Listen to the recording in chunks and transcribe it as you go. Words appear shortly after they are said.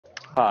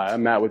Hi,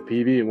 I'm Matt with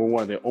PV, and we're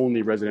one of the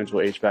only residential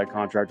HVAC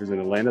contractors in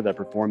Atlanta that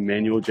perform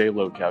manual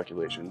J-load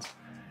calculations.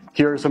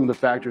 Here are some of the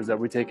factors that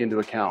we take into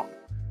account.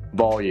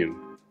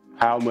 Volume.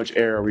 How much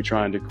air are we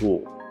trying to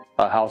cool?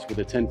 A house with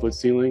a 10-foot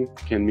ceiling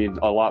can mean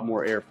a lot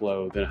more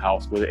airflow than a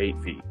house with 8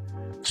 feet.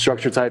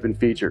 Structure type and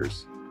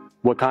features.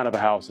 What kind of a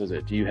house is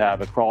it? Do you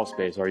have a crawl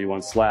space? Are you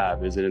on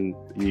slab? Do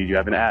you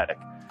have an attic?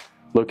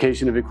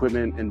 Location of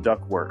equipment and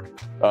ductwork.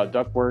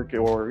 Ductwork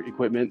or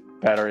equipment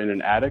that are in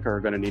an attic are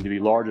going to need to be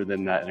larger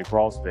than that in a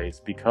crawl space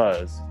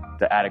because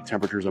the attic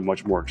temperatures are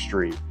much more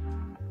extreme.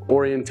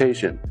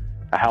 Orientation.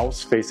 A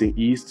house facing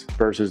east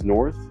versus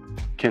north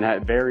can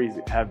have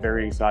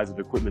varying sizes of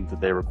equipment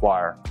that they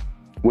require.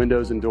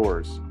 Windows and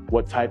doors.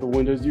 What type of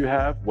windows do you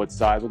have? What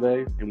size are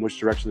they? And which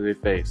direction do they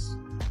face?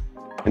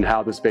 And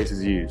how the space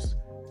is used.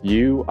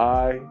 You,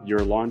 your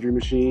laundry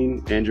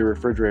machine, and your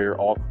refrigerator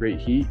all create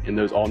heat, and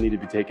those all need to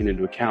be taken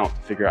into account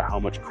to figure out how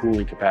much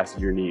cooling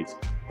capacity your needs.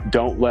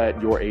 Don't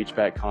let your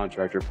HVAC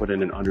contractor put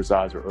in an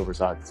undersized or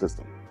oversized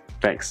system.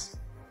 Thanks.